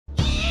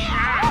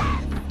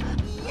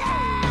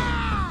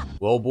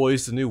Well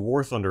boys, the new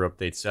War Thunder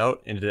update's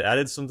out, and it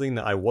added something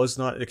that I was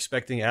not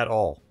expecting at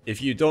all. If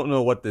you don't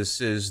know what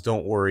this is,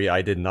 don't worry,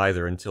 I didn't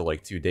either until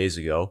like 2 days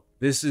ago.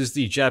 This is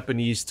the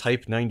Japanese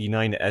Type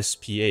 99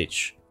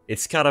 SPH.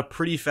 It's got a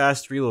pretty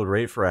fast reload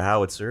rate for a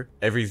howitzer.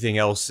 Everything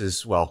else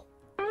is, well,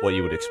 what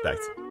you would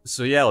expect.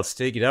 So yeah, let's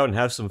take it out and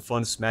have some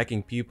fun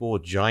smacking people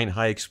with giant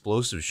high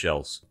explosive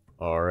shells.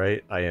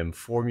 Alright, I am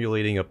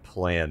formulating a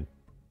plan.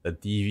 A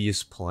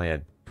devious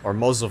plan. Our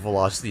muzzle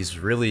velocity is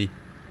really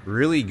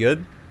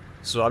good.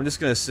 So I'm just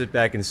gonna sit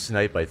back and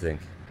snipe, I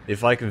think.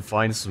 If I can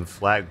find some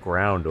flat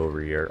ground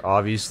over here.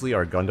 Obviously,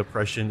 our gun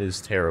depression is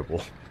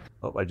terrible.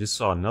 Oh, I just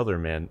saw another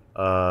man.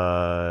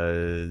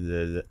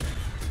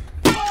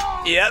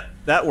 Yep,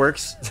 that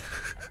works.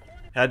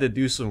 Had to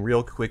do some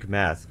real quick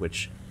math,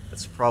 which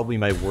that's probably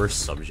my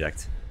worst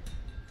subject.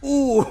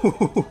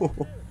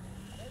 Ooh!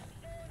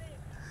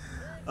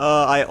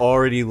 I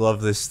already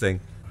love this thing.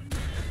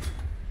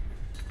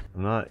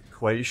 I'm not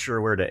quite sure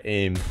where to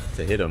aim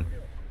to hit him.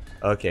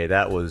 Okay,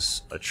 that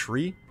was a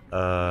tree.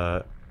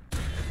 Nope,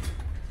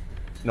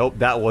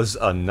 that was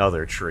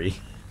another tree.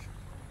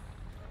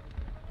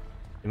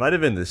 It might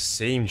have been the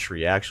same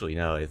tree, actually,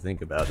 now that I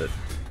think about it.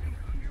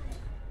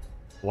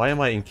 Why am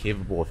I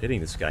incapable of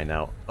hitting this guy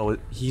now? Oh,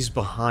 he's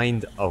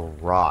behind a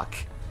rock.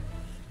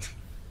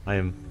 I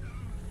am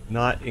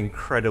not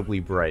incredibly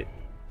bright.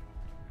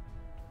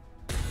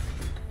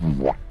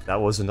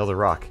 That was another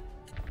rock.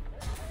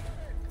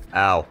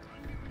 Ow.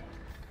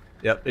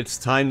 Yep, it's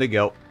time to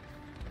go.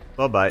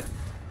 Bye-bye.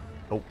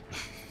 Oh.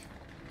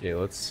 Okay,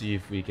 let's see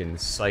if we can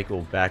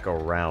cycle back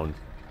around.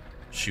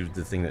 Shoot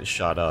the thing that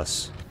shot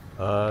us.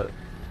 Are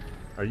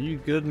you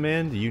good,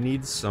 man? Do you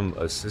need some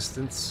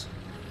assistance?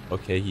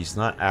 Okay, he's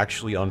not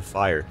actually on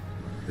fire.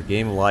 The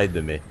game lied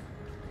to me.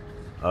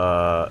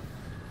 I'm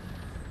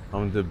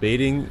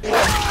debating...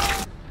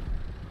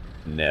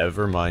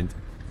 Never mind.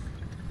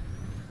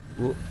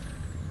 Ooh.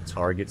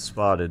 Target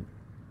spotted.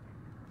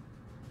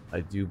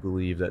 I do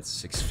believe that's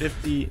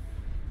 650.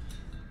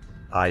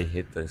 I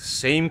hit the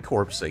same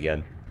corpse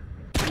again.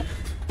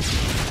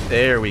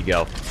 There we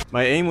go.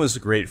 My aim was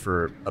great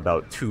for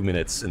about 2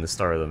 minutes in the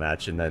start of the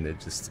match, and then it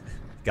just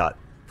got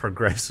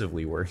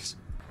progressively worse.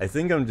 I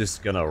think I'm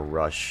just gonna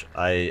rush.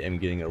 I am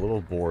getting a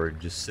little bored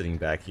just sitting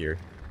back here.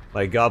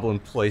 My goblin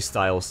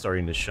playstyle is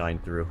starting to shine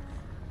through.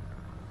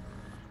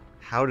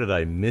 How did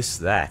I miss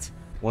that?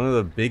 One of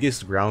the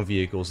biggest ground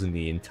vehicles in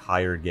the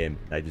entire game.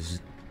 I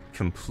just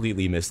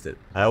completely missed it.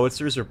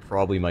 Howitzers are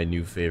probably my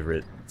new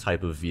favorite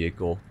type of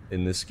vehicle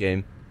in this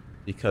game,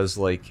 because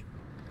like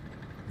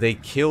they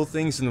kill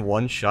things in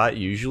one shot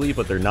usually,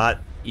 but they're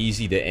not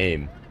easy to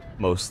aim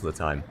most of the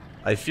time.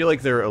 I feel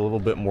like they're a little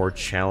bit more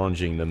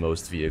challenging than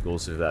most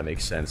vehicles, if that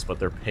makes sense, but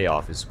their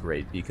payoff is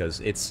great because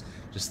it's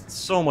just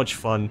so much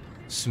fun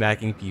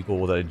smacking people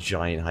with a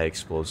giant high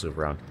explosive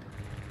round.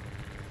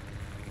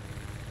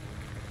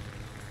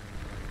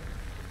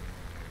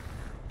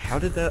 How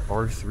did that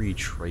R3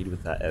 trade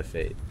with that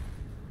F8?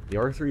 The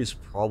R3 is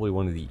probably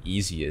one of the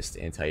easiest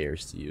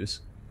anti-airs to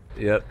use.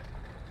 Yep.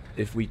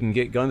 If we can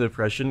get gun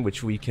depression,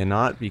 which we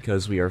cannot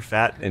because we are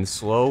fat and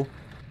slow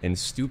and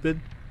stupid.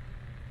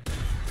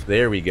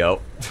 There we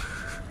go.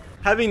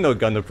 Having no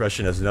gun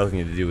depression has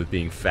nothing to do with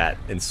being fat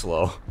and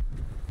slow.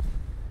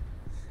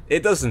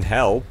 It doesn't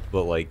help,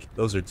 but like,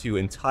 those are two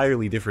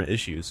entirely different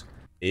issues.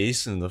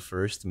 Ace in the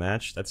first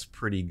match, that's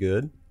pretty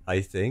good. I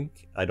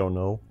think. I don't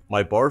know.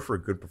 My bar for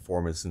good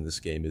performance in this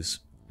game is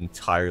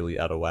entirely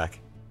out of whack.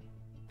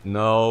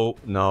 No,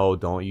 no,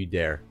 don't you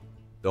dare.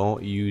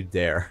 Don't you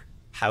dare.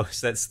 How is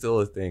that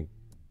still a thing?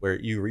 Where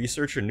you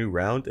research a new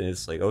round and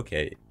it's like,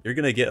 okay, you're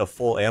gonna get a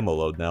full ammo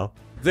load now.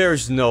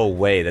 There's no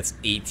way that's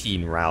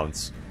 18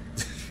 rounds.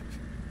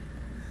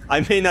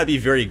 I may not be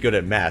very good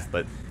at math,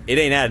 but it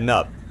ain't adding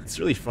up. It's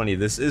really funny,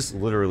 this is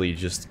literally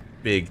just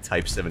big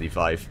Type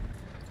 75.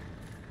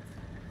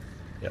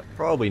 Yeah,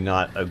 probably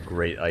not a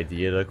great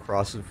idea to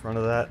cross in front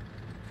of that.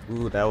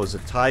 Ooh, that was a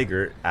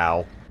tiger.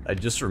 Ow. I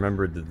just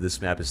remembered that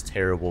this map is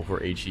terrible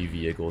for HE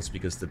vehicles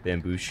because the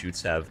bamboo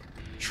shoots have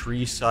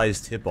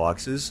tree-sized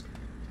hitboxes.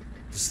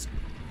 Just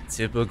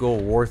typical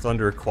War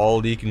Thunder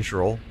quality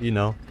control, you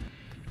know.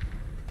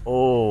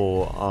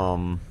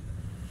 Oh,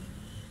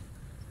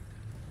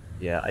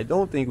 yeah, I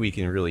don't think we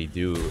can really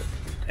do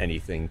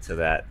anything to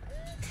that.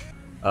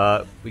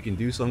 We can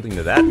do something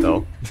to that,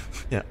 though.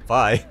 Yeah,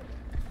 bye.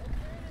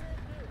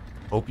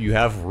 Hope you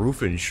have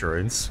roof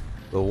insurance.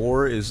 The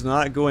war is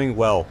not going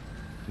well.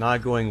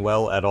 Not going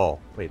well at all.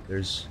 Wait,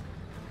 there's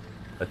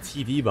a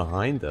TV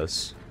behind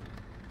us.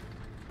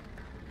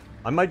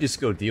 I might just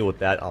go deal with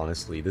that,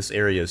 honestly. This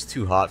area is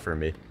too hot for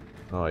me.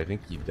 Oh, I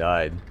think he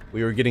died.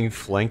 We were getting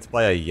flanked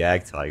by a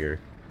Yag Tiger.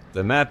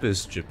 The map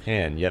is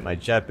Japan, yet my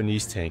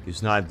Japanese tank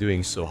is not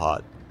doing so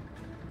hot.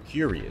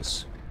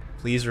 Curious.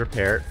 Please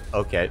repair.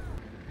 Okay.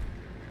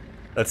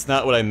 That's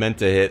not what I meant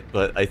to hit,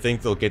 but I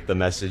think they'll get the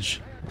message.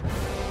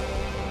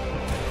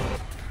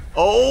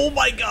 Oh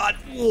my god,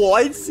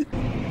 what?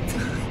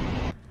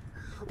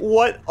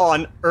 What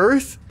on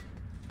earth?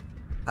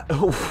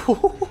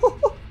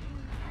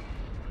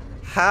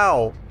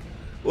 How?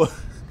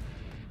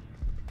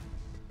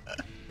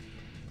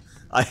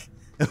 I...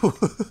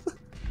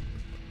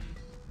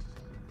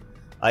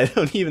 I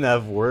don't even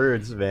have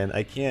words, man.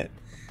 I can't...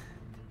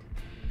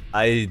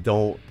 I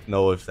don't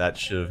know if that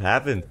should have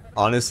happened.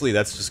 Honestly,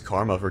 that's just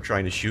karma for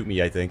trying to shoot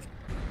me, I think.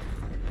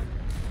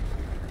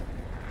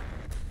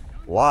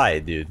 Why,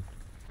 dude?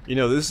 You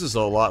know, this is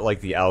a lot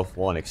like the Alpha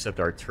 1, except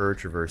our turret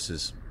traverse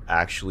is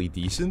actually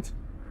decent.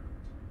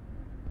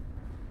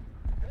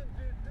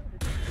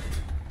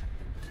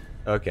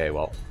 Okay,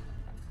 well.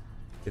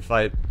 If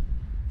I...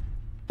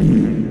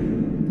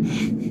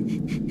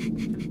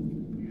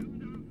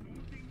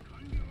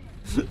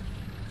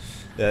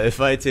 Yeah,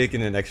 if I had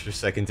taken an extra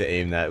second to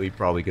aim that, we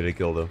probably could have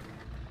killed him.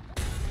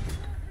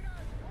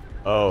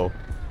 Oh.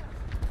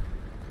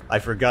 I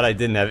forgot I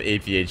didn't have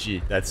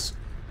APHE. That's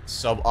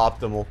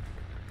suboptimal.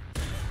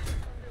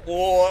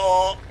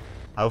 Oh.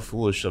 How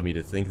foolish of me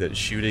to think that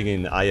shooting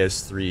an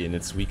IS-3 in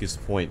its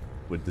weakest point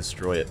would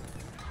destroy it.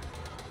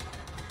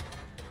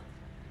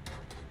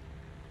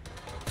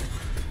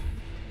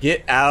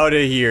 Get out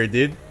of here,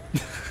 dude.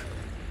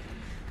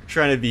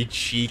 Trying to be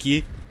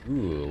cheeky.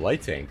 Ooh,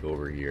 light tank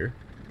over here.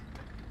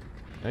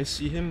 Can I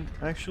see him,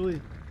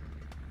 actually?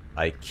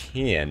 I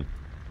can.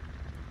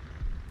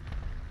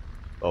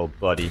 Oh,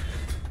 buddy.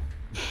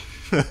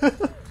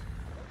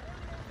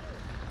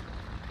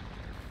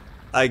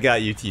 I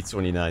got you,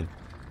 T-29.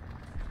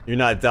 You're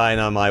not dying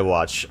on my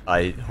watch,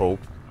 I hope.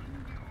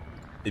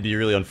 It'd be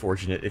really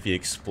unfortunate if he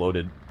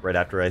exploded right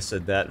after I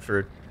said that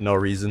for no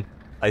reason.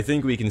 I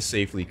think we can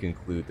safely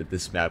conclude that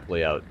this map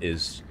layout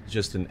is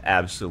just an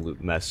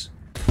absolute mess.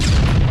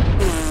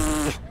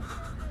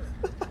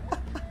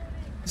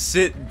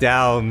 Sit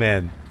down,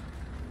 man.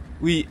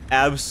 We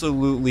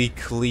absolutely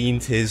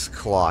cleaned his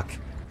clock.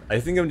 I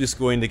think I'm just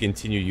going to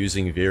continue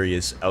using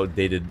various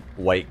outdated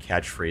white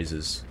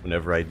catchphrases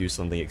whenever I do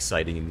something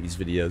exciting in these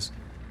videos.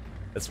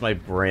 That's my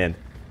brand.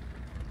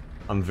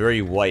 I'm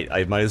very white.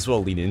 I might as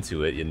well lean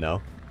into it, you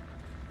know?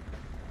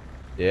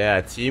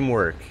 Yeah,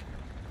 teamwork.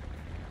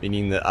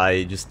 Meaning that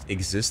I just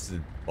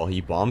existed while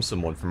he bombed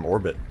someone from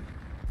orbit.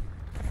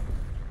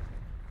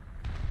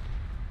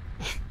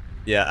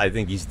 Yeah, I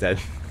think he's dead.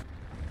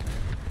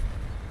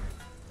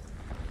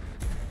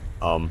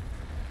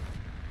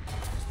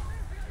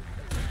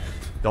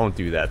 Don't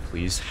do that,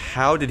 please.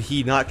 How did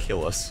he not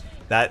kill us?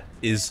 That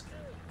is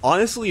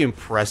honestly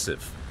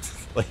impressive.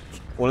 Like,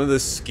 one of the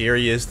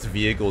scariest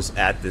vehicles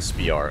at this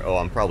BR. Oh,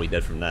 I'm probably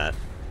dead from that.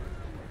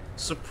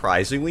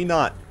 Surprisingly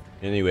not.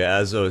 Anyway,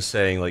 as I was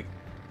saying, like,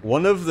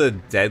 one of the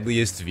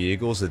deadliest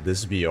vehicles at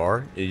this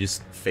BR, it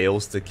just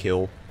fails to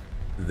kill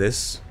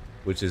this,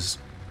 which is,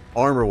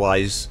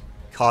 armor-wise,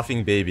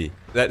 coughing baby.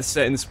 That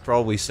sentence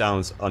probably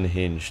sounds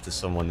unhinged to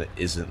someone that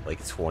isn't,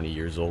 like, 20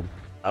 years old.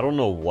 I don't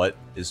know what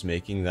is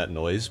making that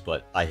noise,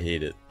 but I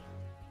hate it.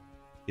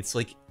 It's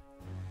like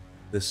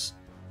this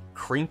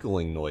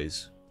crinkling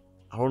noise.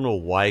 I don't know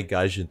why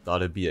Gaijin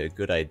thought it'd be a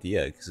good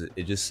idea, because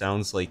it just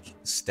sounds like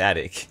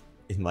static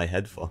in my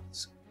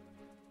headphones.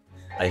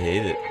 I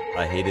hate it.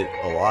 I hate it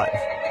a lot.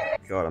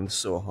 God, I'm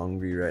so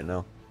hungry right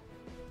now.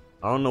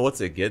 I don't know what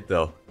to get,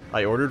 though.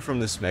 I ordered from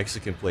this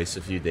Mexican place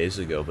a few days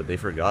ago, but they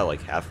forgot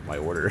like half of my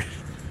order.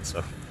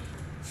 So,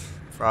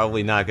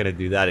 probably not gonna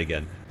do that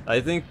again. I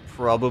think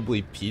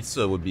probably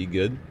pizza would be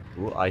good.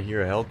 Ooh, I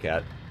hear a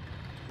Hellcat.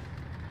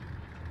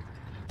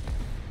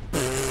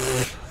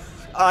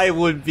 I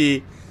would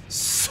be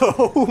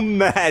so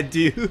mad,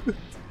 dude.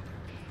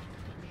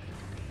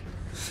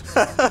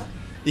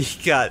 He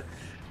got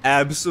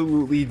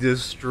absolutely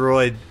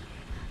destroyed.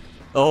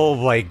 Oh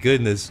my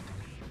goodness.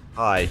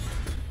 Hi.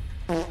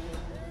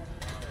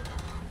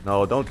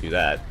 No, don't do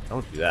that.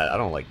 Don't do that. I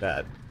don't like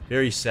that.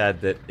 Very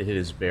sad that it hit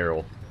his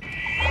barrel.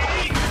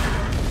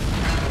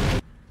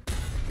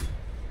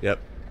 Yep,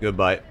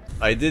 goodbye.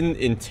 I didn't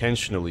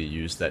intentionally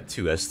use that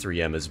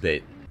 2S3M as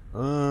bait.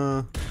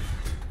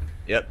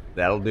 Yep,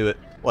 that'll do it.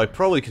 Well, I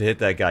probably could hit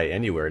that guy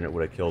anywhere and it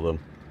would have killed him.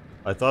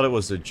 I thought it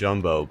was a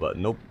jumbo, but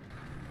nope.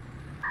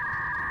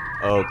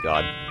 Oh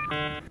god.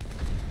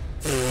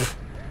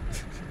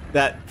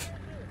 That...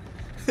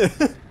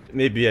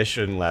 Maybe I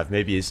shouldn't laugh.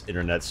 Maybe his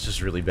internet's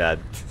just really bad.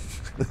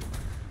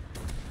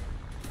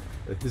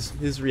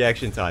 His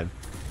reaction time.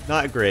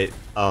 Not great.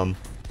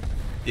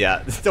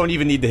 Yeah, don't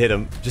even need to hit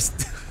him.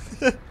 Just...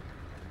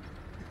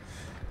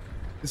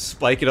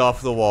 spike it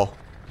off the wall.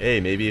 Hey,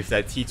 maybe if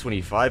that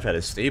T-25 had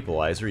a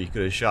stabilizer, he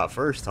could have shot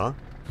first, huh?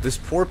 This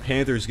poor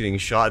Panther's getting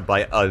shot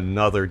by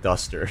another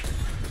Duster.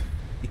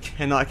 He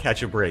cannot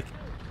catch a break.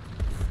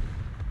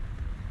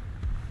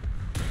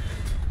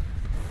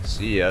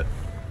 See ya.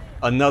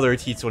 Another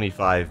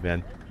T-25,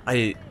 man.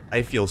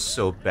 I feel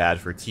so bad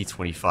for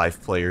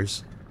T-25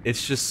 players.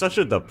 It's just such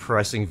a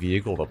depressing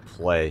vehicle to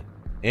play.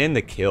 And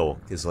to kill,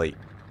 because, like,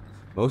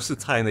 most of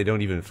the time they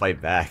don't even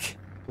fight back.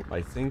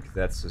 I think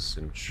that's a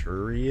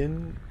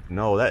Centurion?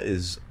 No, that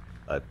is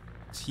a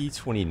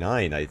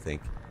T-29, I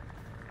think.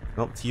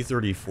 Nope,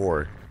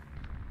 T-34.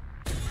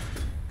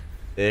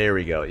 There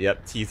we go.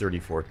 Yep,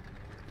 T-34.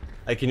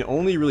 I can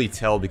only really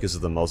tell because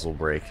of the muzzle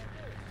brake.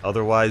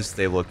 Otherwise,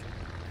 they look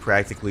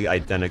practically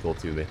identical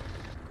to me.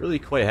 Really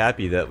quite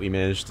happy that we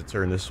managed to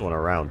turn this one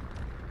around.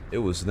 It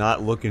was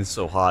not looking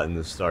so hot in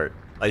the start.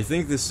 I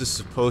think this is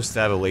supposed to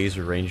have a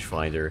laser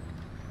rangefinder.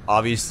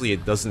 Obviously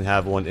it doesn't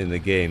have one in the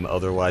game,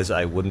 otherwise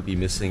I wouldn't be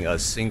missing a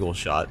single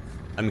shot.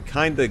 I'm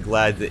kinda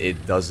glad that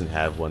it doesn't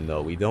have one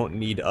though. We don't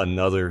need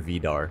another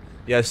VDAR.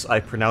 Yes,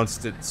 I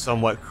pronounced it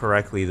somewhat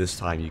correctly this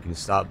time. You can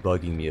stop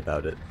bugging me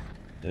about it.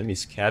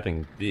 Enemies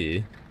capping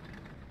B.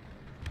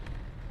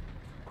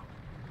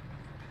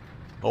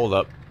 Hold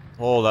up.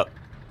 Hold up.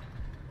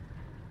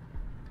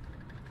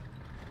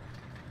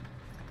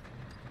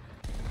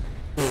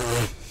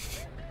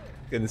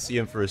 Couldn't see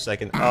him for a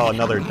second. Oh,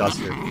 another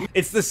duster.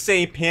 It's the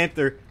same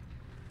Panther.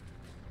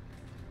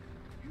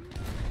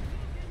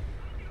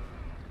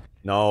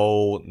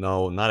 No,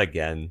 no, not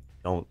again.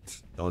 Don't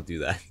do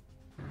that.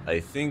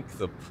 I think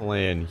the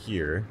plan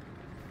here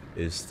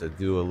is to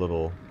do a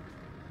little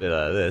bit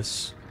of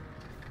this.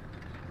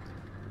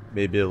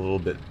 Maybe a little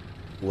bit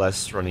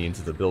less running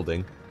into the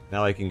building.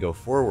 Now I can go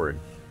forward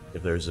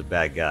if there's a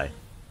bad guy.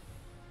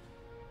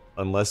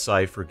 Unless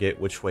I forget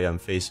which way I'm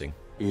facing.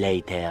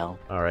 Later.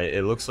 Alright,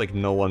 it looks like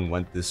no one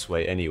went this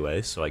way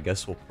anyway, so I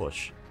guess we'll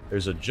push.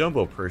 There's a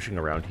jumbo Pershing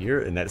around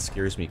here, and that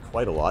scares me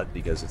quite a lot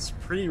because it's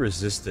pretty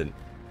resistant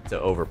to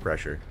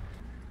overpressure.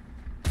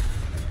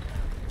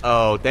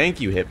 Oh, thank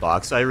you,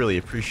 Hitbox. I really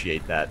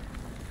appreciate that.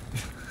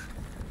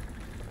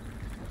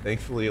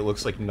 Thankfully, it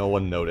looks like no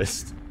one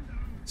noticed.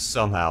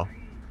 Somehow.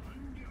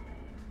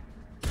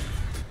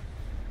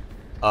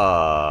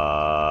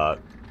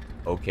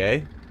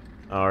 Okay.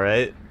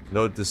 Alright.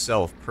 Note to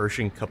self,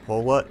 Pershing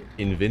Cupola,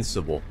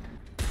 invincible.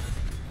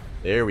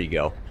 There we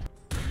go.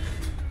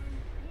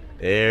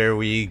 There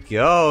we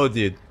go,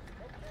 dude.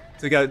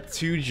 Took out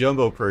 2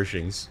 jumbo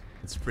Pershings.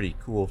 It's pretty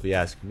cool if you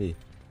ask me.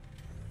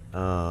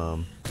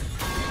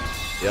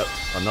 Yep,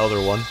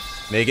 another one.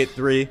 Make it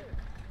 3.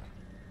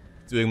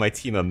 Doing my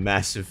team a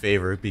massive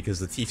favor because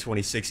the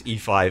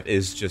T-26E5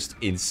 is just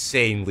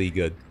insanely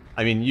good.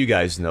 I mean, you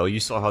guys know.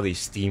 You saw how they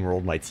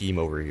steamrolled my team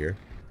over here.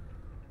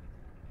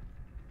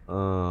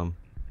 I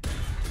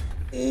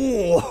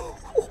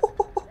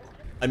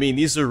mean,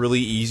 these are really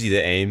easy to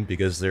aim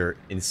because they're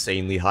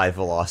insanely high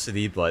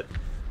velocity, but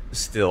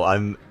still,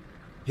 I'm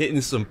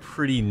hitting some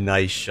pretty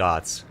nice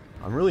shots.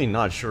 I'm really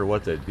not sure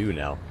what to do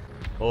now.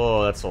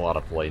 Oh, that's a lot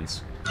of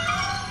planes.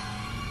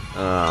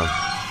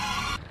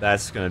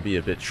 That's gonna be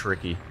a bit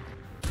tricky.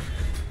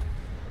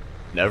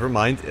 Never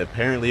mind,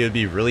 apparently it would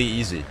be really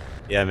easy.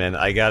 Yeah, man,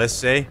 I gotta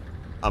say,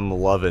 I'm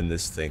loving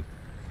this thing.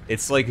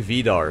 It's like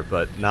VDAR,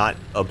 but not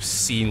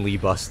obscenely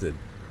busted.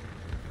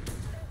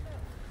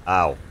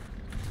 Ow.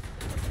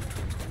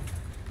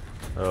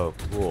 Oh,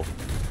 cool.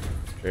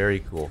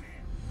 Very cool.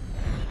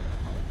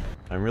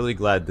 I'm really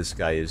glad this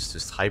guy is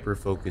just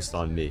hyper-focused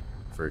on me,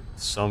 for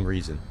some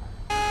reason.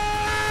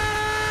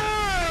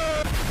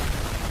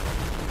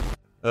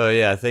 Oh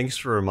yeah, thanks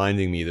for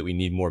reminding me that we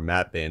need more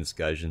map bans,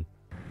 Gaijin.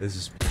 This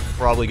is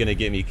probably gonna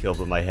get me killed,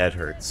 but my head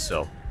hurts,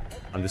 so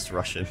I'm just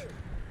rushing.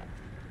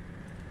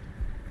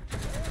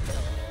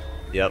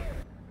 Yep.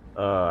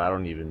 I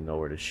don't even know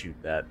where to shoot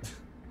that.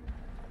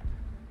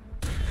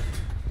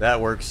 That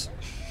works.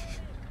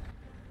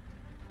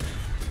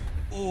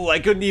 Ooh, I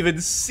couldn't even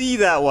see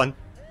that one!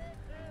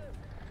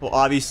 Well,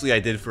 obviously I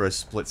did for a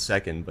split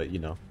second, but you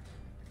know.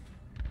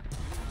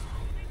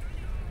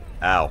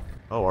 Ow.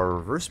 Oh, our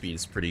reverse speed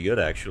is pretty good,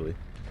 actually.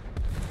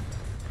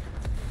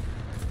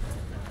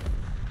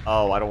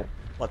 Oh, I don't...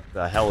 What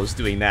the hell is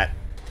doing that?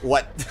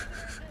 What?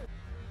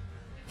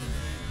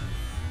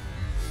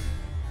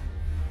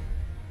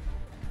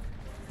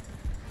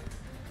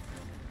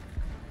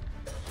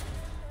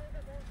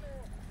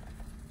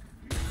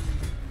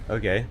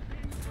 Okay.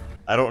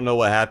 I don't know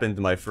what happened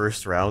to my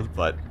first round,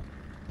 but...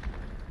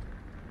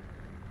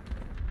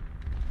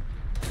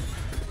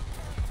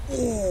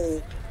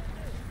 Ooh.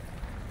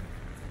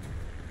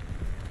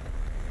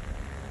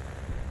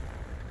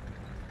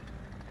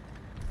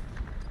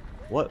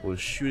 What was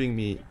shooting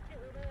me?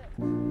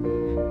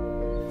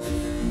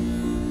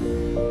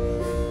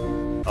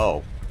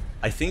 Oh.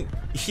 I think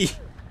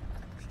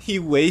he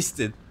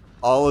wasted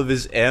all of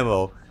his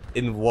ammo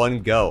in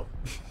one go.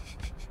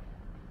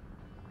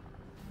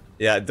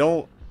 Yeah,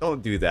 don't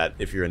do that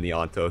if you're in the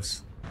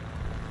Ontos.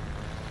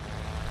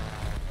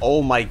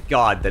 Oh my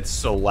god, that's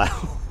so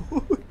loud.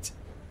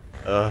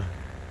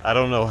 I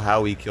don't know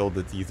how he killed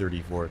the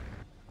T-34.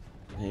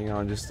 Hang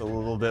on just a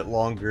little bit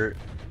longer,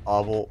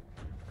 Obel.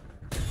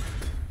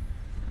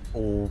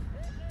 Oh,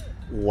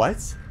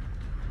 what?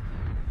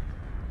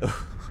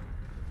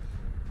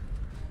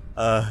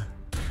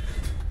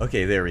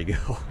 Okay, there we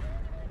go.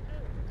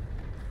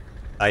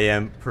 I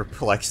am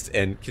perplexed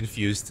and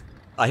confused.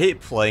 I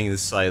hate playing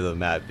this side of the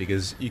map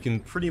because you can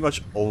pretty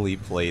much only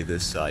play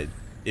this side.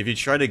 If you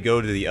try to go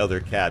to the other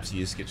caps,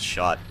 you just get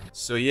shot.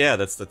 So yeah,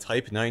 that's the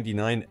Type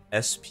 99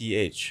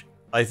 SPH.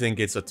 I think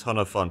it's a ton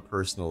of fun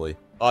personally.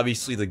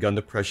 Obviously the gun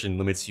depression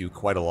limits you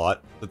quite a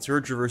lot. The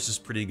turret traverse is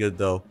pretty good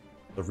though.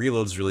 The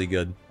reload's really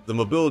good. The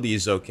mobility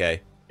is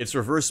okay. Its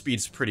reverse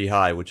speed's pretty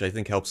high, which I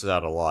think helps it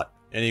out a lot.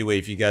 Anyway,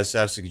 if you guys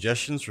have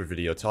suggestions for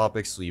video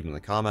topics, leave them in the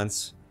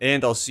comments,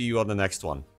 and I'll see you on the next one.